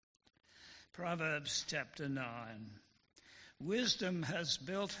Proverbs chapter 9. Wisdom has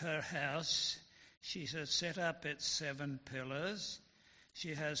built her house. She has set up its 7 pillars.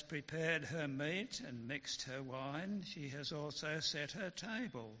 She has prepared her meat and mixed her wine. She has also set her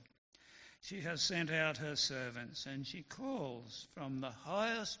table. She has sent out her servants, and she calls from the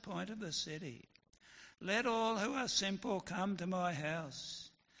highest point of the city. Let all who are simple come to my house.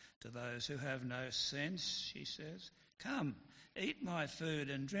 To those who have no sense, she says, come, eat my food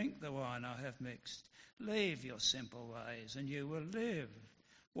and drink the wine I have mixed. Leave your simple ways and you will live.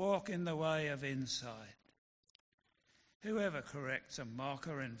 Walk in the way of insight. Whoever corrects a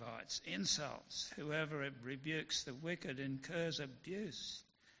mocker invites insults. Whoever rebukes the wicked incurs abuse.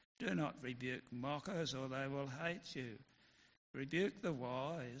 Do not rebuke mockers or they will hate you. Rebuke the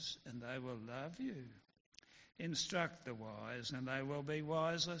wise and they will love you. Instruct the wise and they will be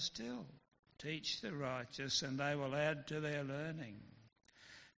wiser still. Teach the righteous and they will add to their learning.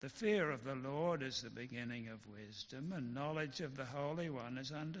 The fear of the Lord is the beginning of wisdom, and knowledge of the Holy One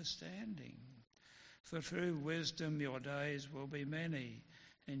is understanding. For through wisdom your days will be many,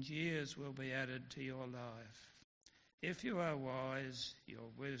 and years will be added to your life. If you are wise,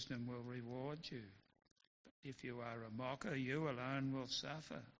 your wisdom will reward you. But if you are a mocker, you alone will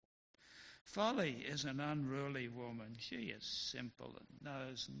suffer. Folly is an unruly woman. She is simple and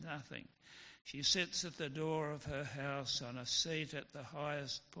knows nothing. She sits at the door of her house on a seat at the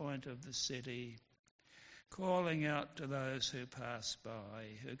highest point of the city, calling out to those who pass by,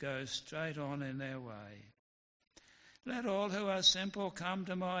 who go straight on in their way. Let all who are simple come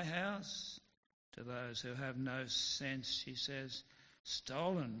to my house. To those who have no sense, she says,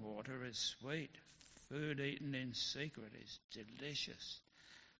 stolen water is sweet, food eaten in secret is delicious.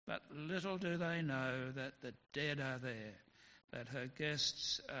 But little do they know that the dead are there, that her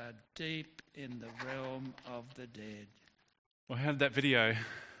guests are deep in the realm of the dead. Well, how did that video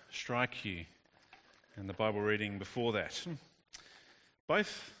strike you and the Bible reading before that?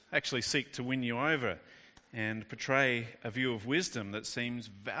 Both actually seek to win you over and portray a view of wisdom that seems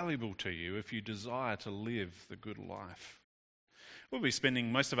valuable to you if you desire to live the good life. We'll be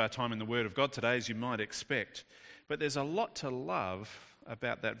spending most of our time in the Word of God today, as you might expect, but there's a lot to love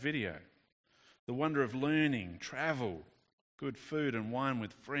about that video. The wonder of learning, travel, good food and wine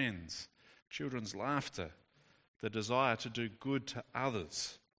with friends, children's laughter, the desire to do good to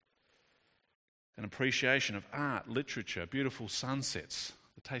others, an appreciation of art, literature, beautiful sunsets,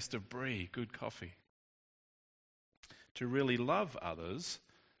 the taste of brie, good coffee. To really love others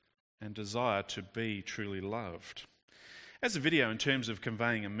and desire to be truly loved. As a video, in terms of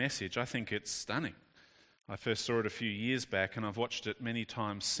conveying a message, I think it's stunning. I first saw it a few years back and I've watched it many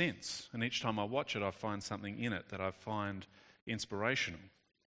times since. And each time I watch it, I find something in it that I find inspirational.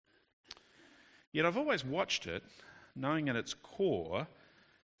 Yet I've always watched it knowing at its core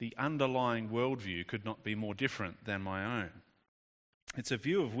the underlying worldview could not be more different than my own. It's a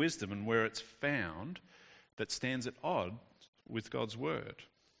view of wisdom and where it's found that stands at odds with God's word.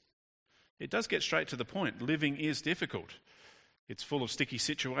 It does get straight to the point. Living is difficult. It's full of sticky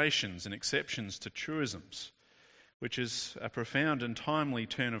situations and exceptions to truisms, which is a profound and timely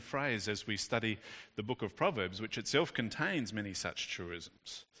turn of phrase as we study the book of Proverbs, which itself contains many such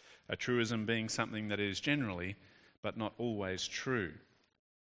truisms. A truism being something that is generally, but not always, true.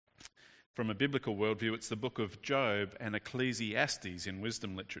 From a biblical worldview, it's the book of Job and Ecclesiastes in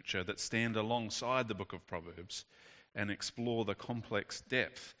wisdom literature that stand alongside the book of Proverbs and explore the complex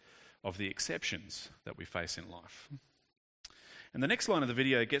depth of the exceptions that we face in life. And the next line of the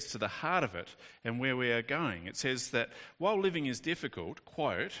video gets to the heart of it and where we are going. It says that while living is difficult,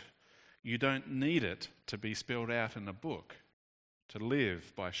 quote, you don't need it to be spelled out in a book to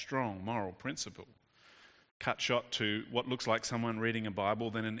live by strong moral principle. Cut shot to what looks like someone reading a Bible,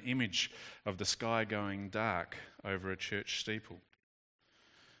 then an image of the sky going dark over a church steeple.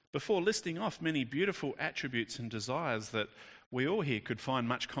 Before listing off many beautiful attributes and desires that we all here could find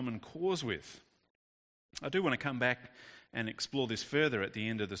much common cause with. I do want to come back and explore this further at the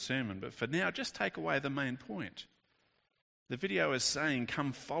end of the sermon, but for now, just take away the main point. The video is saying,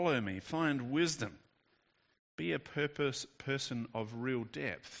 come follow me, find wisdom, be a person of real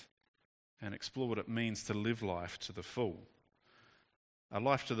depth, and explore what it means to live life to the full. A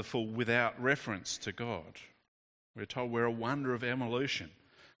life to the full without reference to God. We're told we're a wonder of evolution.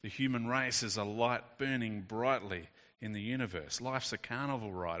 The human race is a light burning brightly in the universe. Life's a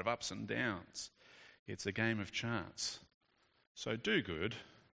carnival ride of ups and downs. It's a game of chance. So do good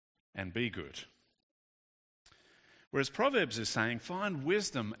and be good. Whereas Proverbs is saying, find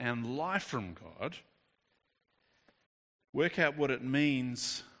wisdom and life from God. Work out what it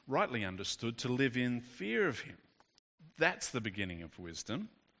means, rightly understood, to live in fear of him. That's the beginning of wisdom.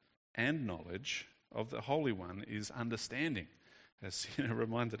 and knowledge of the Holy One is understanding, as Sina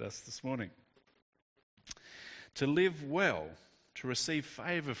reminded us this morning. To live well, to receive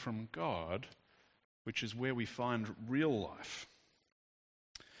favour from God, which is where we find real life.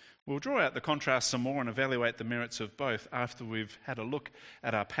 We'll draw out the contrast some more and evaluate the merits of both after we've had a look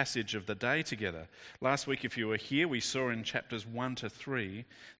at our passage of the day together. Last week, if you were here, we saw in chapters 1 to 3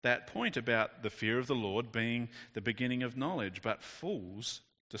 that point about the fear of the Lord being the beginning of knowledge, but fools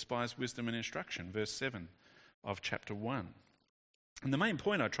despise wisdom and instruction, verse 7 of chapter 1. And the main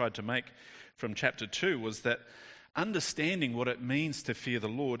point I tried to make from chapter 2 was that understanding what it means to fear the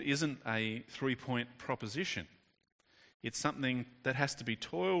Lord isn't a 3-point proposition. It's something that has to be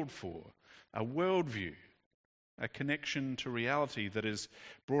toiled for, a worldview, a connection to reality that is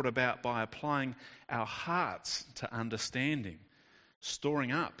brought about by applying our hearts to understanding,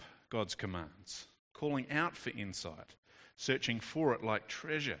 storing up God's commands, calling out for insight, searching for it like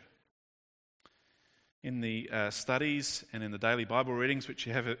treasure. In the studies and in the daily Bible readings, which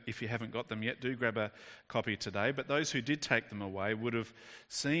you have, if you haven't got them yet, do grab a copy today. But those who did take them away would have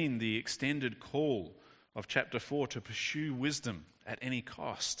seen the extended call of chapter 4 to pursue wisdom at any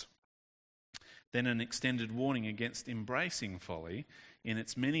cost. Then an extended warning against embracing folly in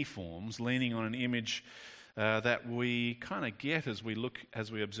its many forms, leaning on an image that we kind of get as we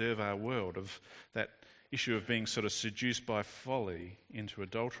observe our world, of that issue of being sort of seduced by folly into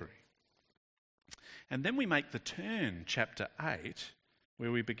adultery. And then we make the turn, chapter 8,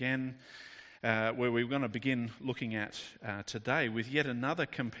 where we're going to begin looking at today with yet another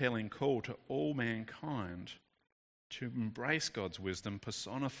compelling call to all mankind to embrace God's wisdom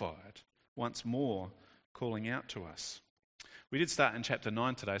personified, once more calling out to us. We did start in chapter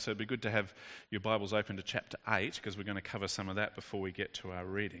 9 today, so it'd be good to have your Bibles open to chapter 8, because we're going to cover some of that before we get to our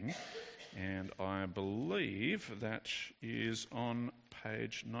reading. And I believe that is on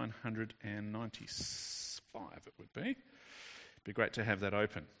page 995, it would be. It'd be great to have that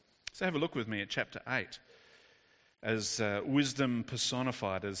open. So have a look with me at chapter 8, as wisdom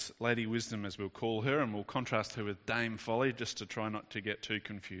personified, as Lady Wisdom, as we'll call her, and we'll contrast her with Dame Folly, just to try not to get too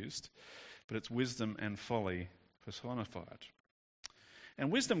confused. But it's wisdom and folly personified.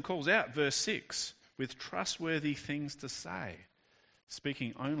 And wisdom calls out, verse 6, with trustworthy things to say,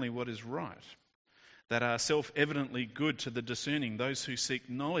 speaking only what is right, that are self-evidently good to the discerning. Those who seek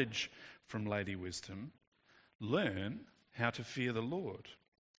knowledge from Lady Wisdom learn how to fear the Lord.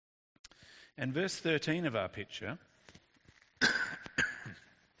 And verse 13 of our picture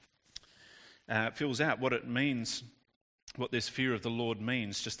fills out what it means, what this fear of the Lord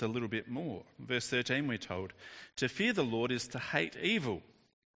means, just a little bit more. Verse 13, we're told, to fear the Lord is to hate evil.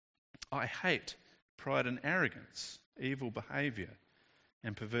 I hate pride and arrogance, evil behaviour,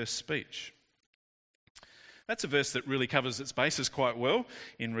 and perverse speech. That's a verse that really covers its bases quite well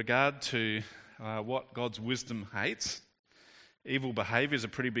in regard to what God's wisdom hates. Evil behaviour is a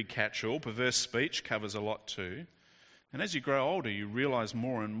pretty big catch-all. Perverse speech covers a lot too. And as you grow older, you realise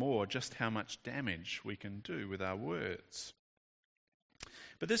more and more just how much damage we can do with our words.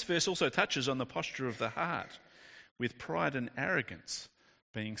 But this verse also touches on the posture of the heart, with pride and arrogance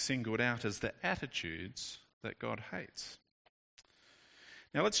being singled out as the attitudes that God hates.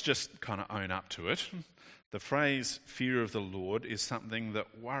 Now let's just kind of own up to it. The phrase fear of the Lord is something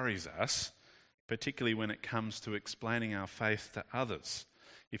that worries us, particularly when it comes to explaining our faith to others.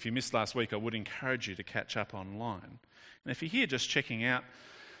 If you missed last week, I would encourage you to catch up online. And if you're here just checking out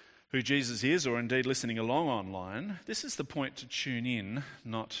who Jesus is, or indeed listening along online, this is the point to tune in,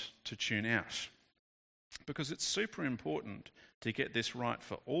 not to tune out. Because it's super important to get this right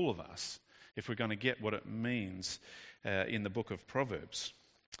for all of us if we're going to get what it means in the book of Proverbs.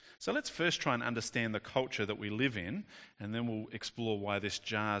 So let's first try and understand the culture that we live in, and then we'll explore why this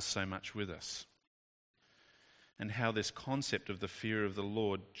jars so much with us, and how this concept of the fear of the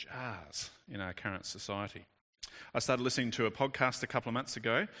Lord jars in our current society. I started listening to a podcast a couple of months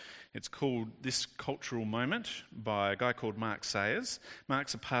ago. It's called This Cultural Moment by a guy called Mark Sayers.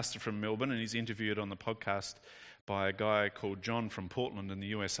 Mark's a pastor from Melbourne, and he's interviewed on the podcast by a guy called John from Portland in the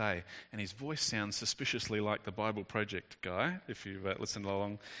USA. And his voice sounds suspiciously like the Bible Project guy, if you've listened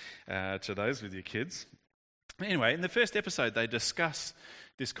along to those with your kids. Anyway, in the first episode, they discuss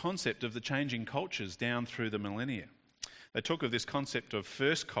this concept of the changing cultures down through the millennia. They talk of this concept of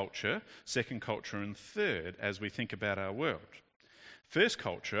first culture, second culture, and third as we think about our world. First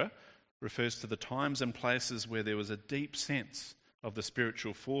culture refers to the times and places where there was a deep sense of the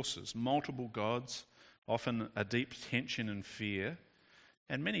spiritual forces, multiple gods, often a deep tension and fear.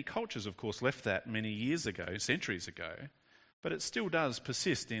 And many cultures, of course, left that many years ago, centuries ago, but it still does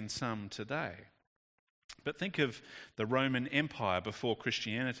persist in some today. But think of the Roman Empire before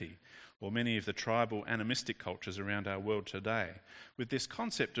Christianity, or many of the tribal animistic cultures around our world today, with this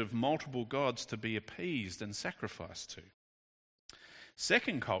concept of multiple gods to be appeased and sacrificed to.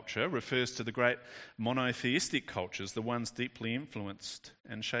 Second culture refers to the great monotheistic cultures, the ones deeply influenced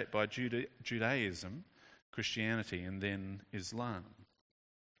and shaped by Judaism, Christianity, and then Islam.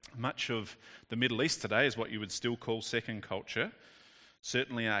 Much of the Middle East today is what you would still call second culture.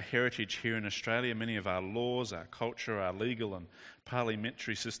 Certainly our heritage here in Australia, many of our laws, our culture, our legal and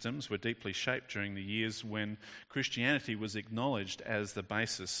parliamentary systems were deeply shaped during the years when Christianity was acknowledged as the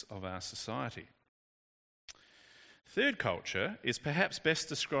basis of our society. Third culture is perhaps best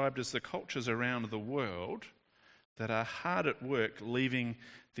described as the cultures around the world that are hard at work leaving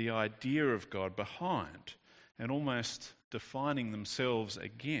the idea of God behind and almost defining themselves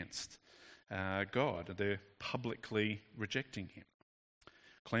against God. They're publicly rejecting him,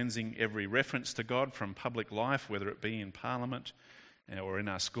 cleansing every reference to God from public life, whether it be in Parliament or in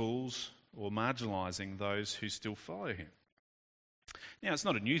our schools, or marginalising those who still follow him. Now, it's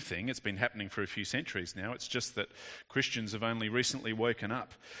not a new thing. It's been happening for a few centuries now. It's just that Christians have only recently woken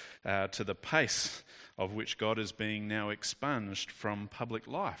up to the pace of which God is being now expunged from public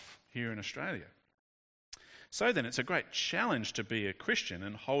life here in Australia. So then, it's a great challenge to be a Christian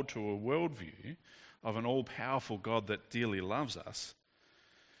and hold to a worldview of an all-powerful God that dearly loves us.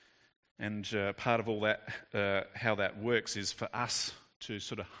 And part of all that, how that works, is for us to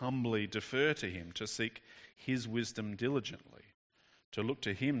sort of humbly defer to him, to seek his wisdom diligently, to look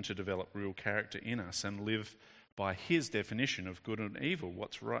to him to develop real character in us and live by his definition of good and evil,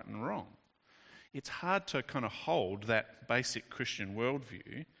 what's right and wrong. It's hard to kind of hold that basic Christian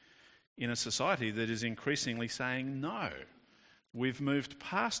worldview in a society that is increasingly saying, no, we've moved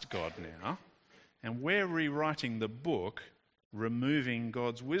past God now, and we're rewriting the book, removing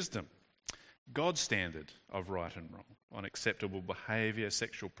God's wisdom, God's standard of right and wrong, on acceptable behaviour,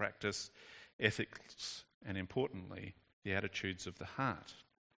 sexual practice, ethics, and importantly, the attitudes of the heart.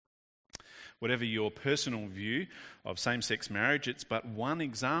 Whatever your personal view of same-sex marriage, it's but one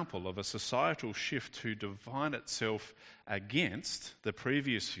example of a societal shift to define itself against the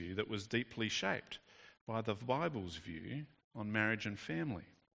previous view that was deeply shaped by the Bible's view on marriage and family.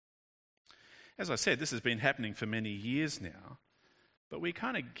 As I said, this has been happening for many years now, but we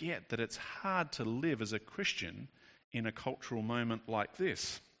kind of get that it's hard to live as a Christian in a cultural moment like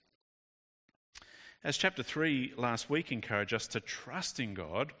this. As chapter 3 last week encouraged us to trust in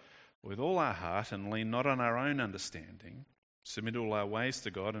God with all our heart and lean not on our own understanding, submit all our ways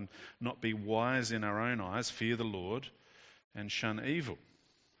to God and not be wise in our own eyes, fear the Lord and shun evil.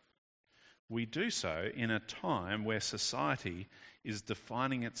 We do so in a time where society is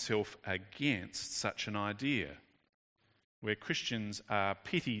defining itself against such an idea, where Christians are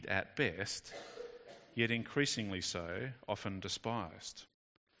pitied at best, yet increasingly so, often despised,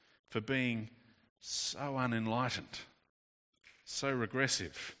 for being so unenlightened, so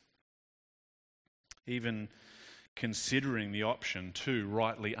regressive, even considering the option to,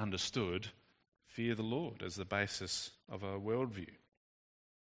 rightly understood, fear the Lord as the basis of our worldview.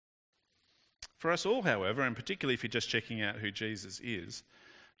 For us all, however, and particularly if you're just checking out who Jesus is,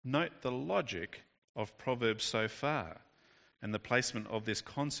 note the logic of Proverbs so far and the placement of this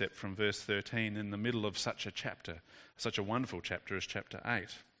concept from verse 13 in the middle of such a chapter, such a wonderful chapter as chapter 8.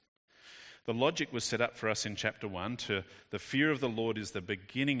 The logic was set up for us in chapter 1 to the fear of the Lord is the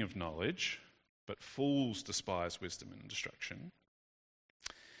beginning of knowledge, but fools despise wisdom and instruction.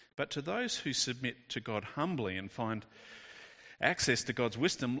 But to those who submit to God humbly and find access to God's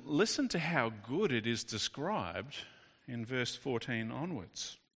wisdom, listen to how good it is described in verse 14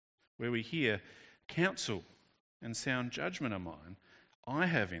 onwards, where we hear, counsel and sound judgment are mine. I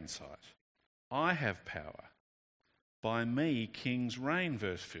have insight. I have power. By me kings reign,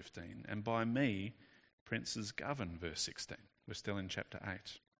 verse 15, and by me princes govern, verse 16. We're still in chapter 8.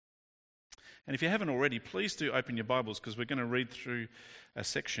 And if you haven't already, please do open your Bibles, because we're going to read through a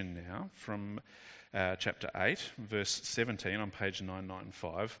section now from chapter 8, verse 17 on page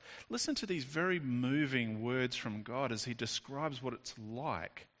 995. Listen to these very moving words from God as he describes what it's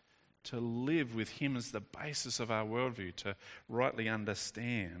like to live with him as the basis of our worldview, to rightly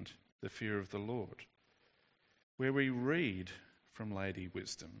understand the fear of the Lord. Where we read from Lady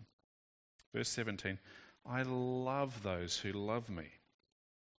Wisdom, verse 17, I love those who love me,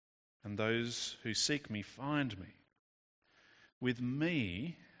 and those who seek me find me. With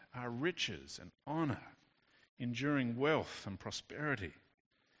me are riches and honour, enduring wealth and prosperity.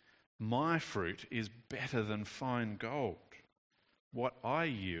 My fruit is better than fine gold. What I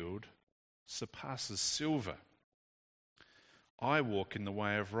yield surpasses silver. I walk in the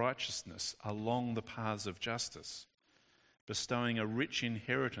way of righteousness along the paths of justice, bestowing a rich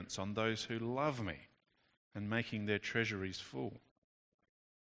inheritance on those who love me and making their treasuries full.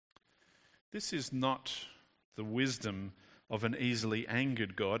 This is not the wisdom of an easily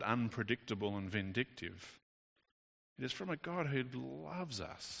angered God, unpredictable and vindictive. It is from a God who loves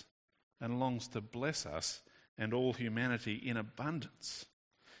us and longs to bless us and all humanity in abundance.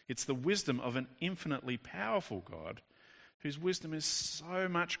 It's the wisdom of an infinitely powerful God whose wisdom is so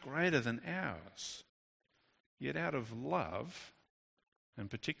much greater than ours. Yet out of love, and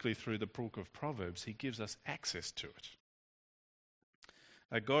particularly through the book of Proverbs, he gives us access to it.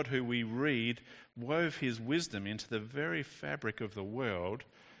 A God who we read wove his wisdom into the very fabric of the world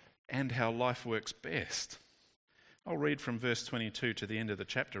and how life works best. I'll read from verse 22 to the end of the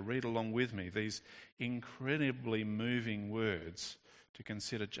chapter. Read along with me these incredibly moving words to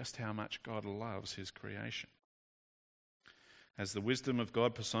consider just how much God loves his creation. As the wisdom of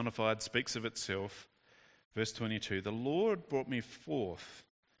God personified speaks of itself, verse 22, the Lord brought me forth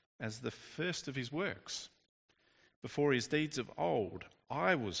as the first of his works. Before his deeds of old,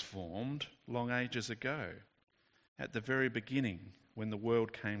 I was formed long ages ago, at the very beginning when the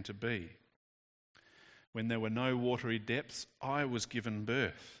world came to be. When there were no watery depths, I was given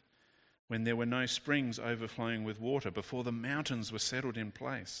birth. When there were no springs overflowing with water, before the mountains were settled in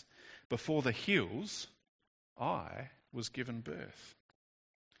place, before the hills, I was given birth.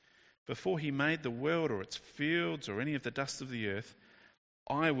 Before he made the world or its fields or any of the dust of the earth,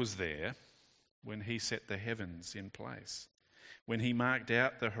 I was there when he set the heavens in place, when he marked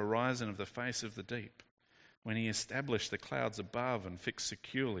out the horizon of the face of the deep, when he established the clouds above and fixed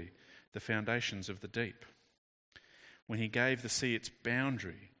securely the foundations of the deep, when he gave the sea its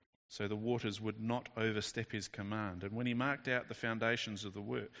boundary so the waters would not overstep his command, and when he marked out the foundations of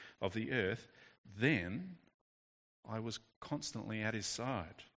the earth, then I was constantly at his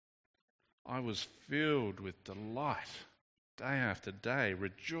side. I was filled with delight day after day,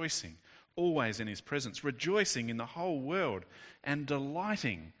 rejoicing always in his presence, rejoicing in the whole world and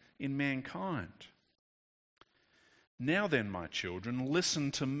delighting in mankind. Now then, my children,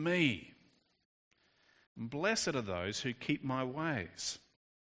 listen to me. Blessed are those who keep my ways.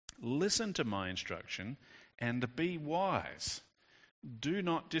 Listen to my instruction and be wise. Do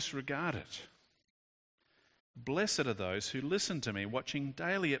not disregard it. Blessed are those who listen to me, watching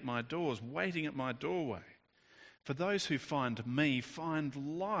daily at my doors, waiting at my doorway. For those who find me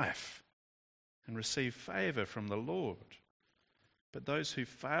find life and receive favour from the Lord. But those who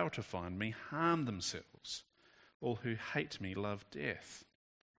fail to find me harm themselves. All who hate me love death.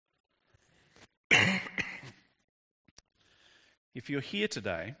 If you're here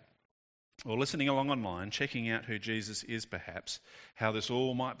today, or listening along online, checking out who Jesus is perhaps, how this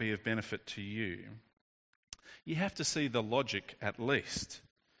all might be of benefit to you, you have to see the logic at least.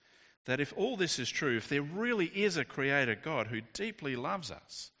 That if all this is true, if there really is a creator God who deeply loves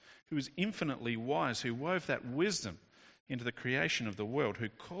us, who is infinitely wise, who wove that wisdom into the creation of the world, who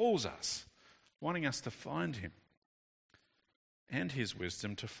calls us, wanting us to find him, and his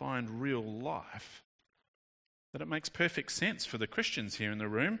wisdom to find real life, that it makes perfect sense for the Christians here in the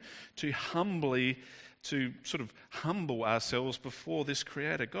room to sort of humble ourselves before this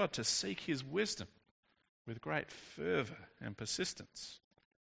creator God, to seek his wisdom with great fervour and persistence,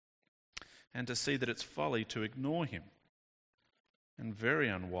 and to see that it's folly to ignore him, and very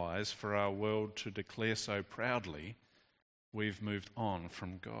unwise for our world to declare so proudly we've moved on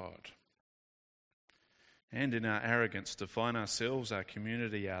from God. And in our arrogance define ourselves, our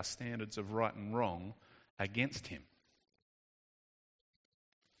community, our standards of right and wrong against him.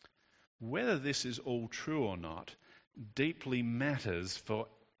 Whether this is all true or not deeply matters for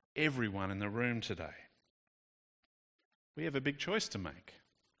everyone in the room today. We have a big choice to make,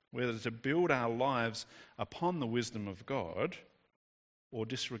 whether to build our lives upon the wisdom of God or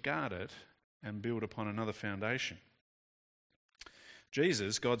disregard it and build upon another foundation.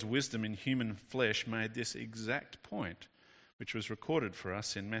 Jesus, God's wisdom in human flesh, made this exact point, which was recorded for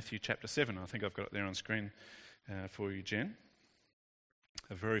us in Matthew chapter 7. I think I've got it there on screen for you, Jen.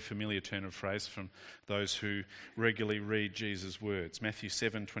 A very familiar turn of phrase from those who regularly read Jesus' words. Matthew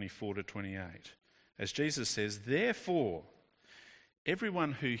 7:24 to 28. As Jesus says, therefore,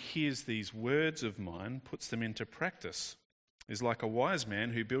 everyone who hears these words of mine, puts them into practice, is like a wise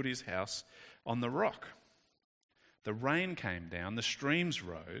man who built his house on the rock. The rain came down, the streams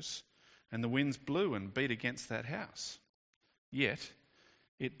rose, and the winds blew and beat against that house. Yet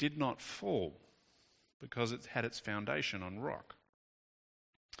it did not fall, because it had its foundation on rock.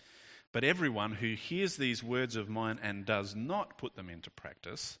 But everyone who hears these words of mine and does not put them into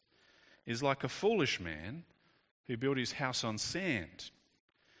practice is like a foolish man who built his house on sand.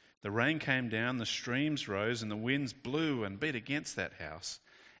 The rain came down, the streams rose, and the winds blew and beat against that house,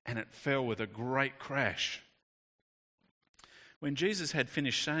 and it fell with a great crash. When Jesus had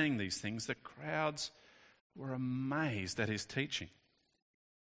finished saying these things, the crowds were amazed at his teaching.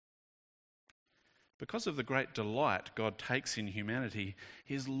 Because of the great delight God takes in humanity,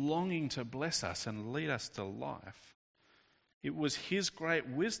 his longing to bless us and lead us to life, it was his great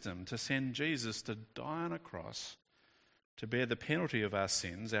wisdom to send Jesus to die on a cross to bear the penalty of our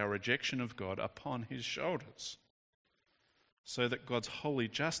sins, our rejection of God, upon his shoulders, so that God's holy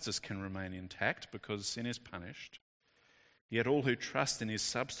justice can remain intact because sin is punished. Yet all who trust in his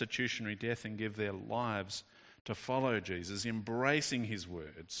substitutionary death and give their lives to follow Jesus, embracing his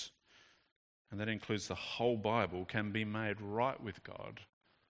words, and that includes the whole Bible, can be made right with God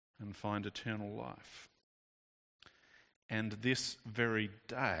and find eternal life. And this very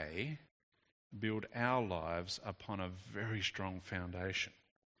day, build our lives upon a very strong foundation,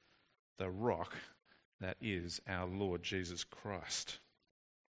 the rock that is our Lord Jesus Christ.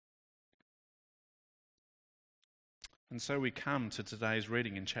 And so we come to today's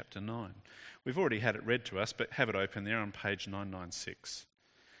reading in chapter 9. We've already had it read to us, but have it open there on page 996.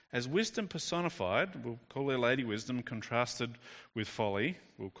 As wisdom personified, we'll call her Lady Wisdom, contrasted with folly,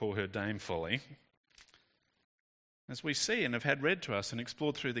 we'll call her Dame Folly. As we see and have had read to us and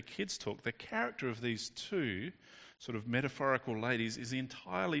explored through the kids' talk, the character of these two sort of metaphorical ladies is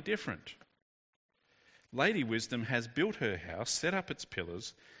entirely different. Lady Wisdom has built her house, set up its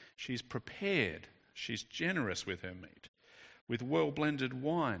pillars. She's prepared. She's generous with her meat, with well-blended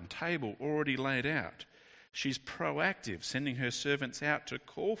wine, table already laid out. She's proactive, sending her servants out to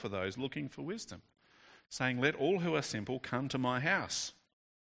call for those looking for wisdom, saying, "Let all who are simple come to my house."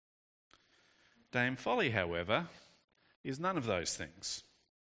 Dame Folly, however, is none of those things.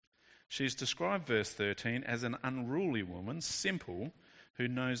 She's described, verse 13, as an unruly woman, simple, who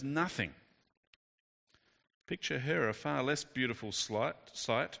knows nothing. Picture her, a far less beautiful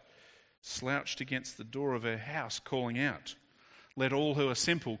sight, slouched against the door of her house, calling out, "Let all who are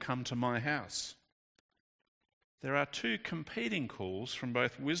simple come to my house." There are two competing calls from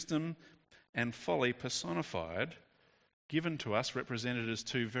both wisdom and folly personified, given to us represented as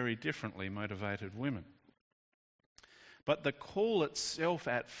two very differently motivated women. But the call itself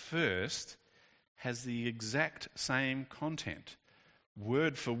at first has the exact same content,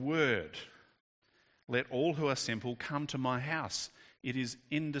 word for word. Let all who are simple come to my house. It is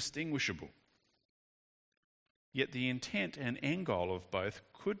indistinguishable. Yet the intent and end goal of both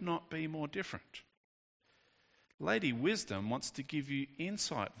could not be more different. Lady Wisdom wants to give you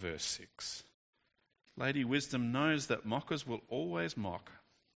insight, verse 6. Lady Wisdom knows that mockers will always mock,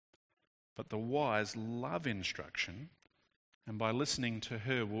 but the wise love instruction, and by listening to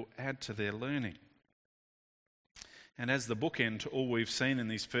her will add to their learning. And as the bookend to all we've seen in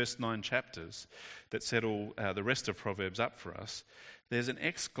these first 9 chapters that set all the rest of Proverbs up for us, there's an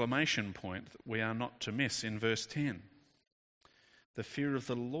exclamation point that we are not to miss in verse 10. The fear of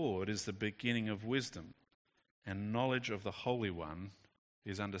the Lord is the beginning of wisdom, and knowledge of the Holy One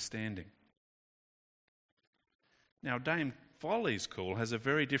is understanding. Now, Dame Folly's call has a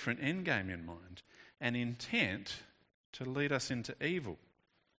very different endgame in mind, an intent to lead us into evil.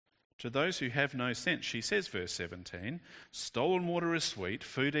 To those who have no sense, she says, verse 17, stolen water is sweet,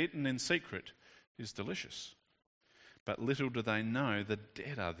 food eaten in secret is delicious. But little do they know the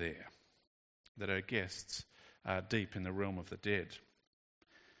dead are there, that her guests are deep in the realm of the dead.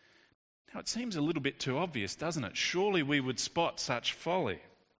 Now, it seems a little bit too obvious, doesn't it? Surely we would spot such folly.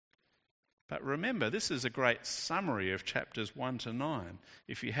 But remember, this is a great summary of chapters 1 to 9.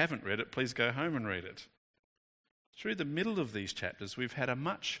 If you haven't read it, please go home and read it. Through the middle of these chapters, we've had a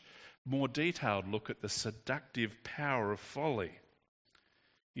much more detailed look at the seductive power of folly.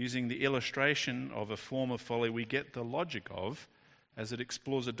 Using the illustration of a form of folly we get the logic of as it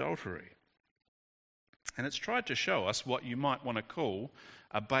explores adultery. And it's tried to show us what you might want to call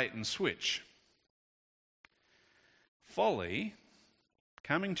a bait and switch. Folly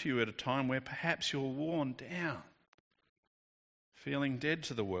coming to you at a time where perhaps you're worn down, feeling dead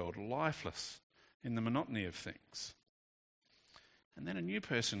to the world, lifeless in the monotony of things. And then a new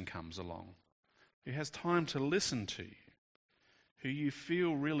person comes along who has time to listen to you, who you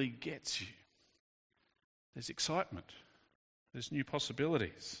feel really gets you. There's excitement. There's new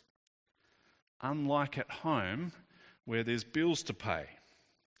possibilities. Unlike at home, where there's bills to pay,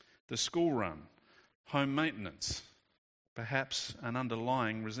 the school run, home maintenance, perhaps an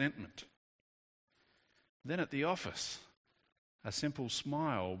underlying resentment. Then at the office, a simple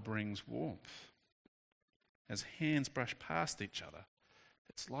smile brings warmth. As hands brush past each other,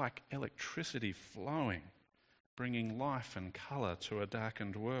 it's like electricity flowing bringing life and colour to a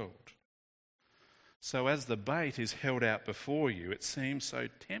darkened world. So as the bait is held out before you, it seems so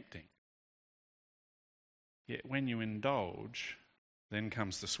tempting. Yet when you indulge, then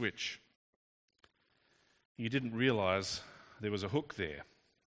comes the switch. You didn't realise there was a hook there.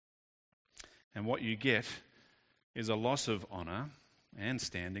 And what you get is a loss of honour and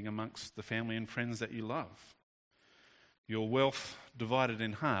standing amongst the family and friends that you love. Your wealth divided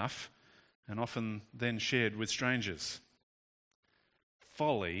in half and often then shared with strangers.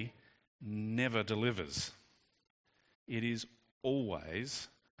 Folly never delivers. It is always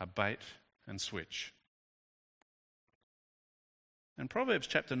a bait and switch. And Proverbs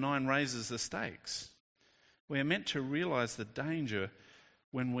chapter 9 raises the stakes. We are meant to realise the danger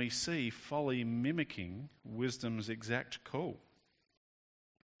when we see folly mimicking wisdom's exact call.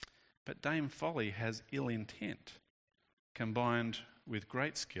 But Dame Folly has ill intent, combined with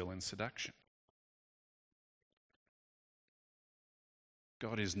great skill in seduction.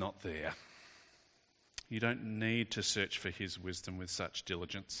 God is not there. You don't need to search for his wisdom with such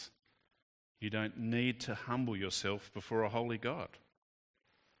diligence. You don't need to humble yourself before a holy God.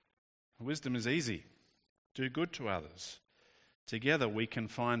 Wisdom is easy. Do good to others. Together we can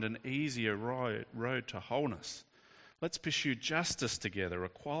find an easier road to wholeness. Let's pursue justice together,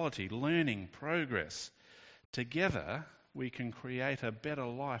 equality, learning, progress. Together we can create a better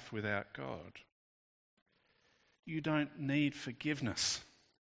life without God. You don't need forgiveness.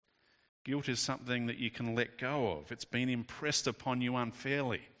 Guilt is something that you can let go of. It's been impressed upon you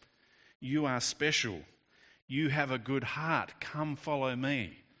unfairly. You are special. You have a good heart. Come follow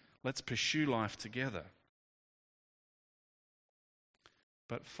me. Let's pursue life together.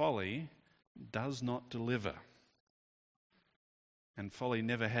 But folly does not deliver. And folly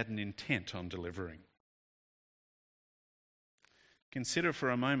never had an intent on delivering. Consider for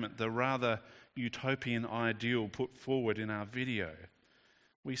a moment the rather utopian ideal put forward in our video.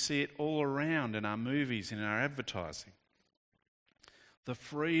 We see it all around in our movies, in our advertising. The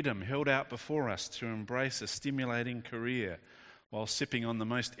freedom held out before us to embrace a stimulating career while sipping on the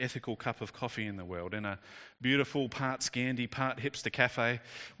most ethical cup of coffee in the world in a beautiful part Scandi, part hipster cafe,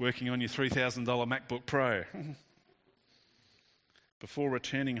 working on your $3,000 MacBook Pro. Before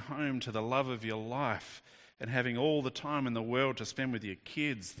returning home to the love of your life and having all the time in the world to spend with your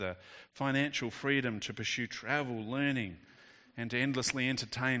kids, the financial freedom to pursue travel, learning, and to endlessly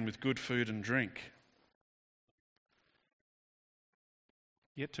entertain with good food and drink.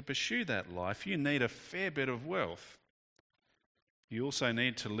 Yet to pursue that life, you need a fair bit of wealth. You also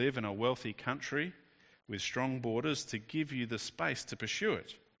need to live in a wealthy country with strong borders to give you the space to pursue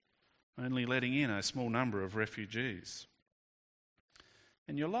it, only letting in a small number of refugees.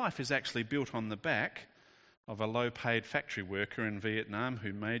 And your life is actually built on the back of a low-paid factory worker in Vietnam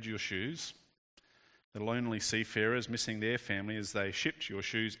who made your shoes, the lonely seafarers missing their family as they shipped your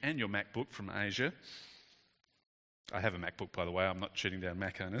shoes and your MacBook from Asia. I have a MacBook, by the way. I'm not shooting down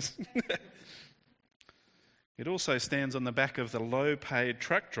Mac owners. It also stands on the back of the low-paid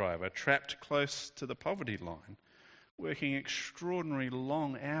truck driver trapped close to the poverty line, working extraordinary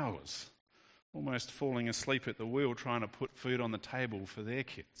long hours, almost falling asleep at the wheel trying to put food on the table for their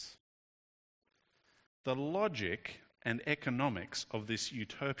kids. The logic and economics of this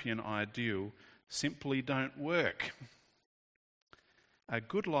utopian ideal simply don't work. A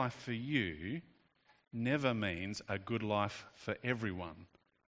good life for you never means a good life for everyone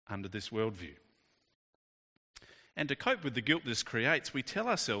under this worldview. And to cope with the guilt this creates, we tell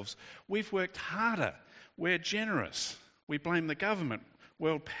ourselves we've worked harder, we're generous, we blame the government,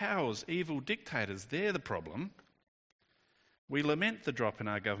 world powers, evil dictators, they're the problem. We lament the drop in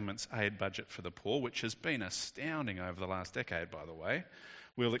our government's aid budget for the poor, which has been astounding over the last decade, by the way.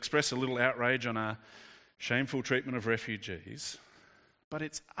 We'll express a little outrage on our shameful treatment of refugees. But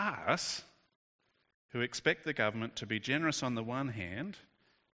it's us who expect the government to be generous on the one hand,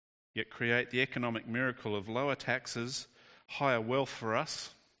 yet create the economic miracle of lower taxes, higher wealth for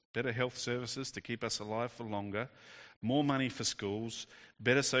us, better health services to keep us alive for longer, more money for schools,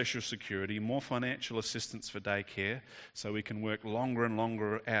 better social security, more financial assistance for daycare so we can work longer and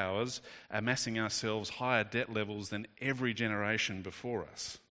longer hours, amassing ourselves higher debt levels than every generation before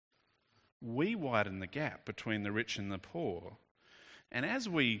us. We widen the gap between the rich and the poor. And as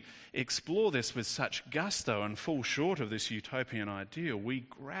we explore this with such gusto and fall short of this utopian ideal, we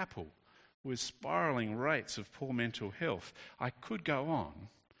grapple with spiralling rates of poor mental health. I could go on,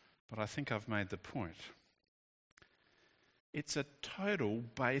 but I think I've made the point. It's a total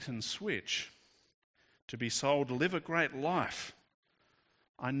bait and switch to be sold, live a great life.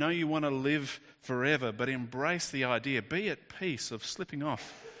 I know you want to live forever, but embrace the idea, be at peace of slipping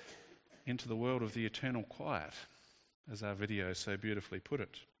off into the world of the eternal quiet, as our video so beautifully put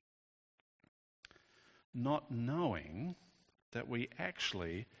it. Not knowing that we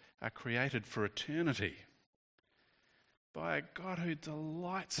actually are created for eternity by a God who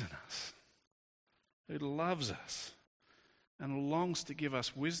delights in us, who loves us and longs to give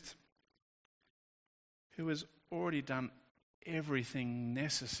us wisdom, who has already done everything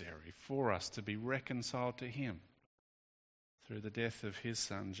necessary for us to be reconciled to him through the death of his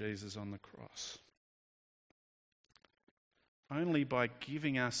Son, Jesus, on the cross. Only by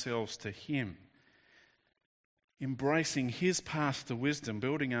giving ourselves to him, embracing his path to wisdom,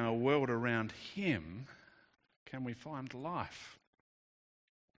 building our world around him, can we find life.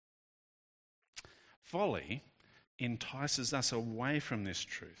 Folly entices us away from this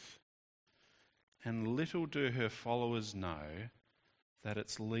truth, and little do her followers know that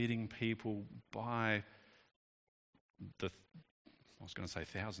it's leading people by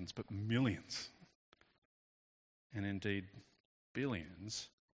thousands, but millions, and indeed billions,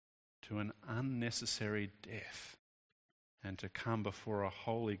 to an unnecessary death, and to come before a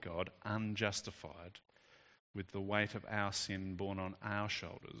holy God unjustified, with the weight of our sin borne on our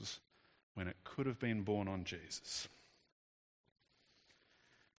shoulders when it could have been borne on Jesus.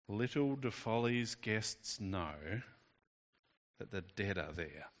 Little do Folly's guests know that the dead are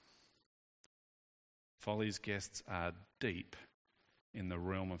there. Folly's guests are deep in the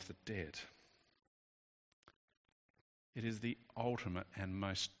realm of the dead. It is the ultimate and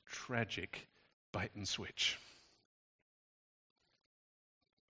most tragic bait and switch.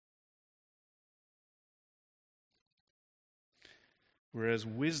 Whereas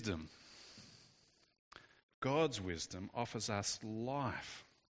wisdom, God's wisdom, offers us life,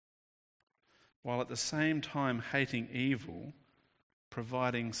 while at the same time hating evil,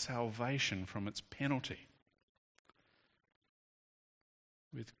 providing salvation from its penalty.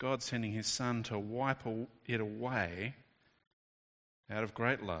 With God sending his Son to wipe it away out of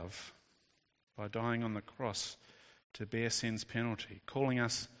great love by dying on the cross to bear sin's penalty, calling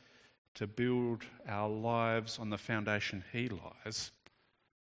us to build our lives on the foundation he lies,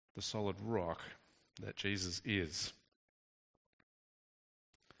 the solid rock that Jesus is.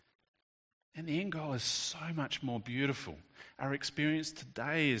 And the end goal is so much more beautiful. Our experience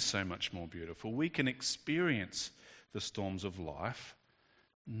today is so much more beautiful. We can experience the storms of life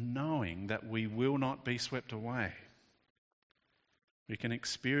knowing that we will not be swept away. We can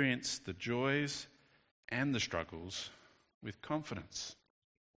experience the joys and the struggles with confidence.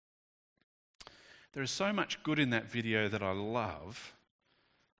 There is so much good in that video that I love,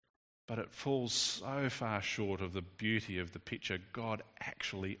 but it falls so far short of the beauty of the picture God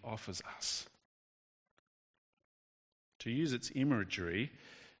actually offers us. To use its imagery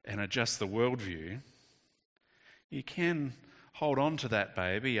and adjust the worldview, you can hold on to that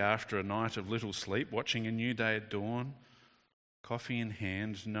baby after a night of little sleep, watching a new day at dawn, coffee in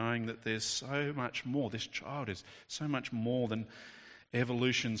hand, knowing that there's so much more. This child is so much more than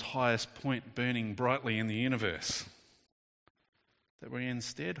evolution's highest point burning brightly in the universe. That we're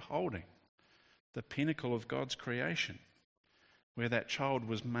instead holding the pinnacle of God's creation, where that child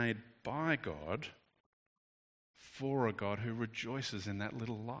was made by God for a God who rejoices in that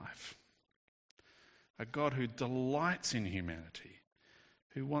little life. A God who delights in humanity,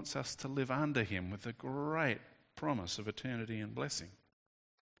 who wants us to live under him with the great promise of eternity and blessing.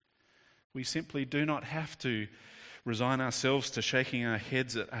 We simply do not have to resign ourselves to shaking our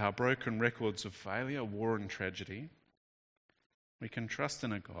heads at our broken records of failure, war and tragedy. We can trust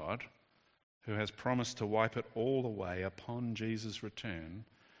in a God who has promised to wipe it all away upon Jesus' return,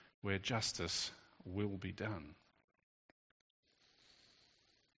 where justice will be done.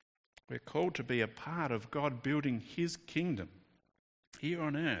 We're called to be a part of God building his kingdom here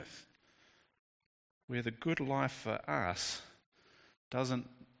on earth, where the good life for us doesn't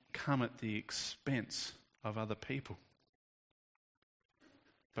come at the expense of other people,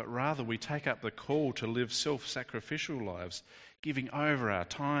 but rather we take up the call to live self-sacrificial lives, giving over our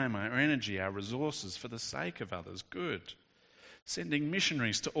time, our energy, our resources for the sake of others' good, sending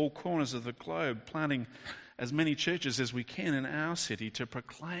missionaries to all corners of the globe, planting as many churches as we can in our city to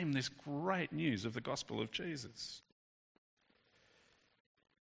proclaim this great news of the gospel of Jesus.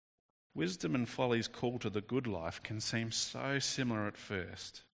 Wisdom and folly's call to the good life can seem so similar at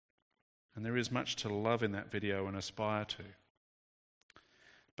first, and there is much to love in that video and aspire to.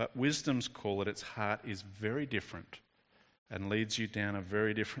 But wisdom's call at its heart is very different and leads you down a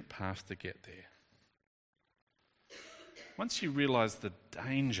very different path to get there. Once you realise the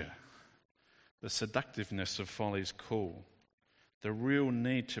danger, the seductiveness of folly's call, the real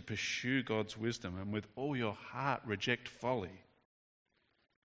need to pursue God's wisdom and with all your heart reject folly,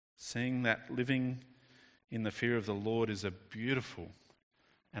 seeing that living in the fear of the Lord is a beautiful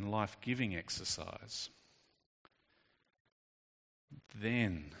and life-giving exercise,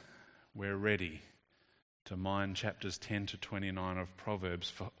 then we're ready to mine chapters 10 to 29 of Proverbs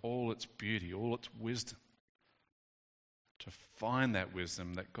for all its beauty, all its wisdom, to find that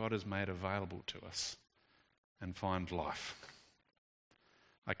wisdom that God has made available to us and find life.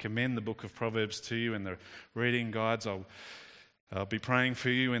 I commend the book of Proverbs to you and the reading guides. I'll be praying for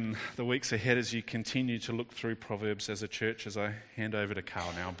you in the weeks ahead as you continue to look through Proverbs as a church as I hand over to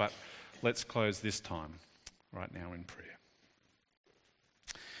Carl now. But let's close this time right now in prayer.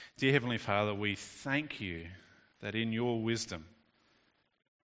 Dear Heavenly Father, we thank you that in your wisdom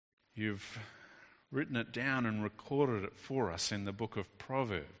you've written it down and recorded it for us in the book of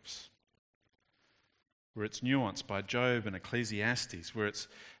Proverbs, where it's nuanced by Job and Ecclesiastes, where it's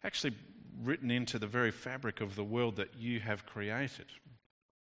actually written into the very fabric of the world that you have created.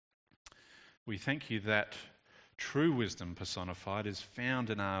 We thank you that true wisdom personified is found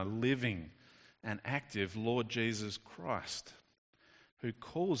in our living and active Lord Jesus Christ, who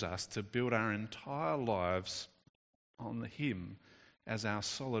calls us to build our entire lives on him as our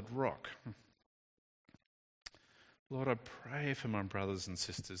solid rock. Lord, I pray for my brothers and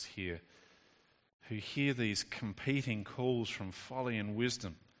sisters here who hear these competing calls from folly and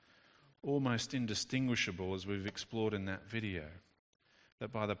wisdom, almost indistinguishable as we've explored in that video,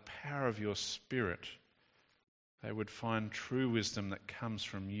 that by the power of your Spirit they would find true wisdom that comes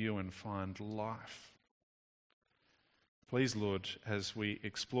from you and find life. Please, Lord, as we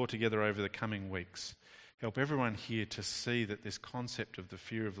explore together over the coming weeks, help everyone here to see that this concept of the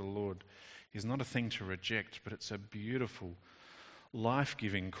fear of the Lord is not a thing to reject, but it's a beautiful,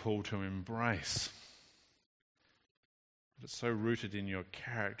 life-giving call to embrace. It's so rooted in your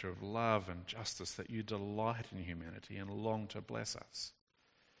character of love and justice that you delight in humanity and long to bless us.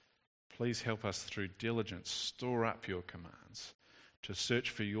 Please help us through diligence store up your commands, to search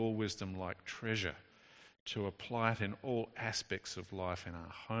for your wisdom like treasure, to apply it in all aspects of life, in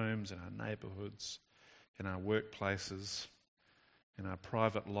our homes, in our neighbourhoods, in our workplaces, in our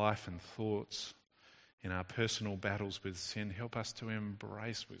private life and thoughts, in our personal battles with sin. Help us to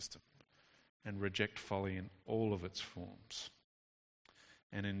embrace wisdom and reject folly in all of its forms.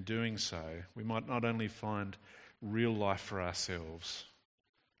 And in doing so, we might not only find real life for ourselves,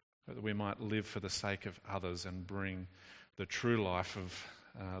 but that we might live for the sake of others and bring the true life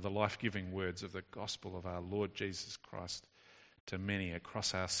of the life-giving words of the gospel of our Lord Jesus Christ to many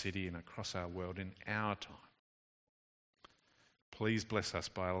across our city and across our world in our time. Please bless us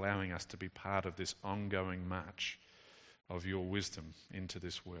by allowing us to be part of this ongoing march of your wisdom into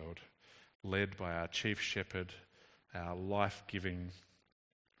this world, led by our chief shepherd, our life-giving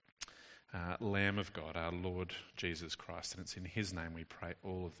Lamb of God, our Lord Jesus Christ. And it's in his name we pray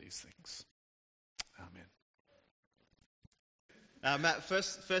all of these things. Amen. Matt,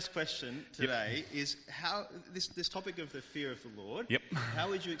 first question today is how this topic of the fear of the Lord. Yep. How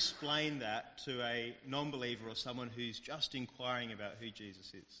would you explain that to a non-believer or someone who's just inquiring about who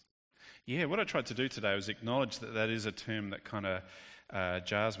Jesus is? Yeah, what I tried to do today was acknowledge that that is a term that kind of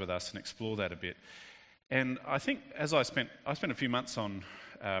jars with us and explore that a bit. And I think as I spent a few months on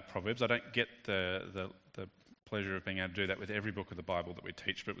Proverbs. I don't get the pleasure of being able to do that with every book of the Bible that we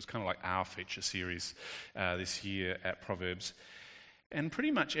teach, but it was kind of like our feature series this year at Proverbs. And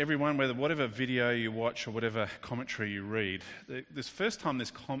pretty much everyone, whatever video you watch or whatever commentary you read, this first time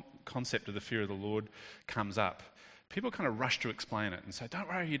this concept of the fear of the Lord comes up, people kind of rush to explain it and say, don't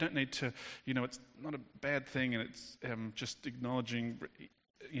worry, you don't need to, it's not a bad thing, and it's just acknowledging,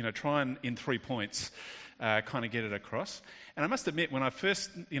 try and in 3 points kind of get it across. And I must admit, when I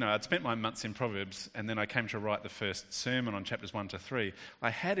first, I'd spent my months in Proverbs and then I came to write the first sermon on chapters 1 to 3, I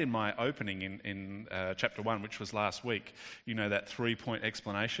had in my opening in chapter 1, which was last week, that 3-point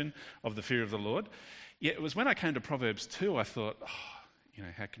explanation of the fear of the Lord. Yet it was when I came to Proverbs 2, I thought,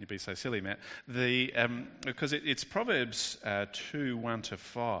 how can you be so silly, Matt? Because it's Proverbs 2, 1 to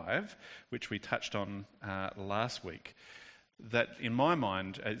 5, which we touched on last week, that in my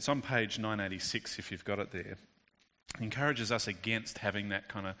mind, it's on page 986 if you've got it there, encourages us against having that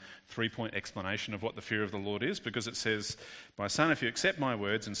kind of 3-point explanation of what the fear of the Lord is, because it says, my son, if you accept my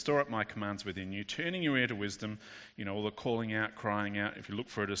words and store up my commands within you, turning your ear to wisdom, all the calling out, crying out, if you look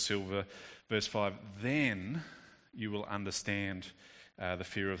for it as silver, verse 5, then you will understand the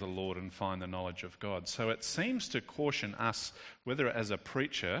fear of the Lord and find the knowledge of God. So it seems to caution us, whether as a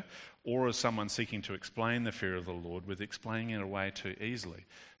preacher or as someone seeking to explain the fear of the Lord, with explaining it away too easily.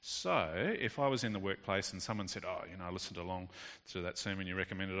 So if I was in the workplace and someone said, I listened along to that sermon you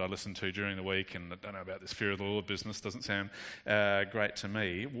recommended I listened to during the week, and I don't know about this fear of the Lord business, doesn't sound great to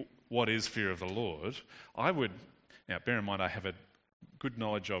me. What is fear of the Lord? Now bear in mind I have a good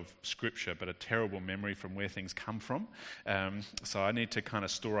knowledge of Scripture, but a terrible memory from where things come from. So I need to kind of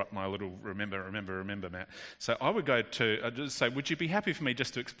store up my little remember, Matt. So I would I'd just say, would you be happy for me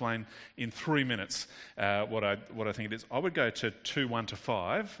just to explain in 3 minutes what I think it is? I would go to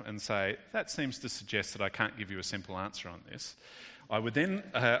 2:1-5 and say, that seems to suggest that I can't give you a simple answer on this. I would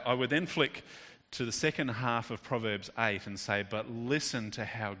then flick to the second half of Proverbs 8 and say, but listen to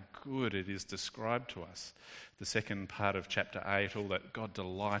how good it is described to us. The second part of chapter 8, all that God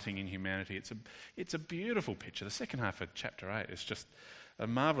delighting in humanity, it's a beautiful picture. The second half of chapter 8 is just a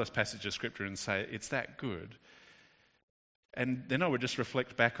marvellous passage of Scripture, and say, it's that good. And then I would just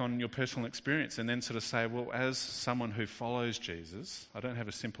reflect back on your personal experience and then sort of say, well, as someone who follows Jesus, I don't have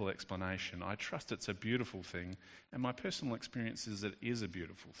a simple explanation. I trust it's a beautiful thing, and my personal experience is that it is a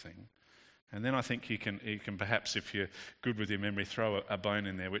beautiful thing. And then I think you can perhaps, if you're good with your memory, throw a bone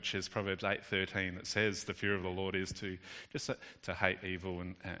in there, which is Proverbs 8:13, that says the fear of the Lord is to hate evil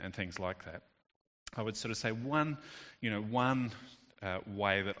and things like that. I would sort of say one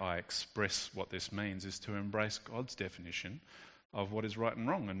way that I express what this means is to embrace God's definition of what is right and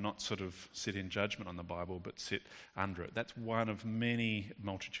wrong, and not sort of sit in judgment on the Bible, but sit under it. That's one of many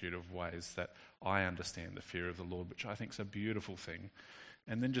multitude of ways that I understand the fear of the Lord, which I think is a beautiful thing.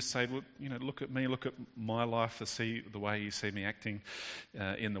 And then just say, look at me, look at my life, to see the way you see me acting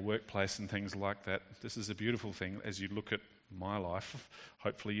in the workplace and things like that. This is a beautiful thing. As you look at my life,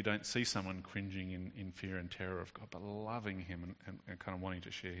 hopefully you don't see someone cringing in fear and terror of God, but loving him and kind of wanting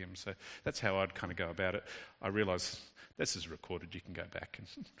to share him. So that's how I'd kind of go about it. I realise this is recorded. You can go back and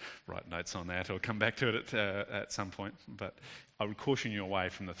write notes on that or come back to it at some point. But I would caution you away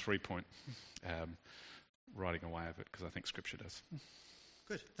from the 3-point writing away of it, because I think Scripture does.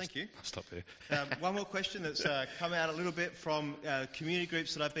 Good, thank you. I'll stop there. One more question that's come out a little bit from community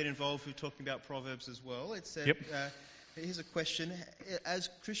groups that I've been involved with talking about Proverbs as well. It said, here's a question. As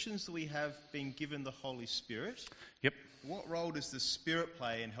Christians, we have been given the Holy Spirit. Yep. What role does the Spirit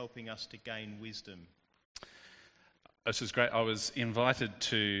play in helping us to gain wisdom? This is great. I was invited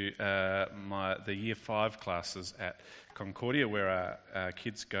to the Year 5 classes at Concordia, where our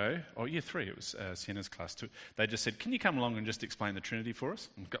kids go. Oh, Year 3, it was Sienna's class too. They just said, can you come along and just explain the Trinity for us?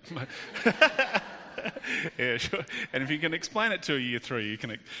 Yeah, sure. And if you can explain it to a Year 3, you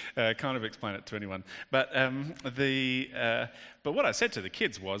can kind of explain it to anyone. But what I said to the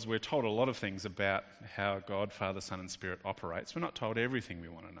kids was, we're told a lot of things about how God, Father, Son and Spirit operates. We're not told everything we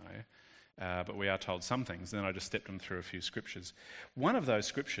want to know. But we are told some things. Then I just stepped them through a few scriptures. One of those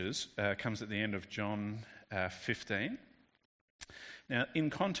scriptures comes at the end of John 15. Now, in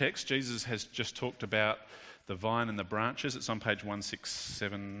context, Jesus has just talked about the vine and the branches. It's on page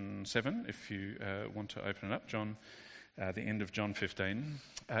 1677, if you want to open it up, the end of John 15.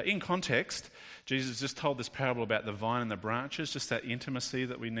 In context, Jesus just told this parable about the vine and the branches, just that intimacy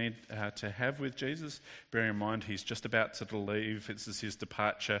that we need to have with Jesus. Bearing in mind he's just about to leave. This is his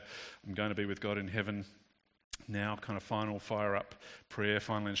departure. I'm going to be with God in heaven now, kind of final fire-up prayer,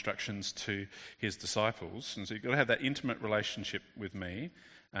 final instructions to his disciples. And so you've got to have that intimate relationship with me.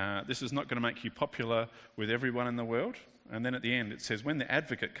 This is not going to make you popular with everyone in the world. And then at the end it says, when the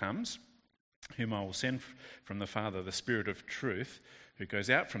advocate comes, whom I will send from the Father, the Spirit of truth, who goes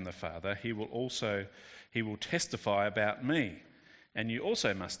out from the Father, he will testify about me. And you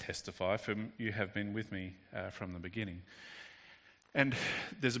also must testify, for you have been with me from the beginning. And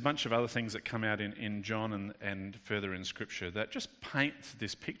there's a bunch of other things that come out in John and further in Scripture that just paint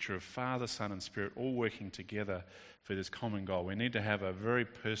this picture of Father, Son and Spirit all working together for this common goal. We need to have a very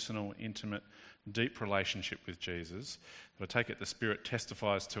personal, intimate, deep relationship with Jesus. But I take it the Spirit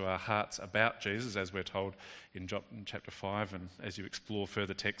testifies to our hearts about Jesus, as we're told in chapter 5, and as you explore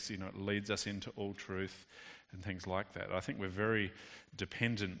further texts, it leads us into all truth and things like that. I think we're very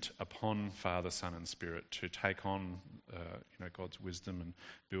dependent upon Father, Son and Spirit to take on God's wisdom and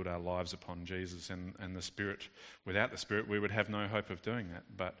build our lives upon Jesus. And the Spirit, without the Spirit, we would have no hope of doing that.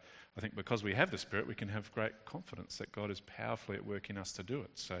 But I think because we have the Spirit, we can have great confidence that God is powerfully at work in us to do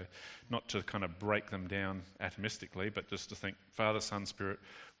it. So not to kind of break them down atomistically, but just to think Father, Son, Spirit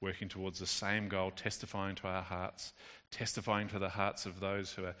working towards the same goal, testifying to our hearts, testifying to the hearts of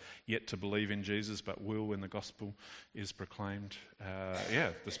those who are yet to believe in Jesus but will when the gospel is proclaimed.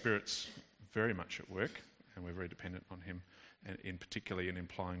 The Spirit's very much at work, and we're very dependent on him in particularly in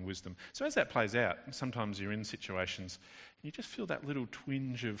implying wisdom. So as that plays out, sometimes you're in situations and you just feel that little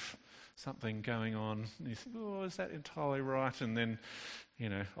twinge of something going on, and you think, oh, is that entirely right? And then,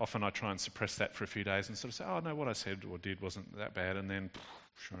 often I try and suppress that for a few days and sort of say, oh no, what I said or did wasn't that bad, and then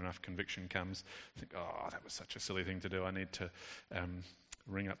sure enough, conviction comes. I think, oh, that was such a silly thing to do. I need to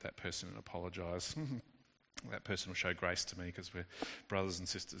ring up that person and apologise. That person will show grace to me because we're brothers and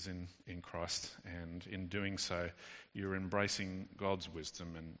sisters in Christ, and in doing so, you're embracing God's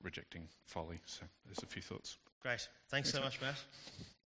wisdom and rejecting folly. So there's a few thoughts. Great. Thanks so much, Matt.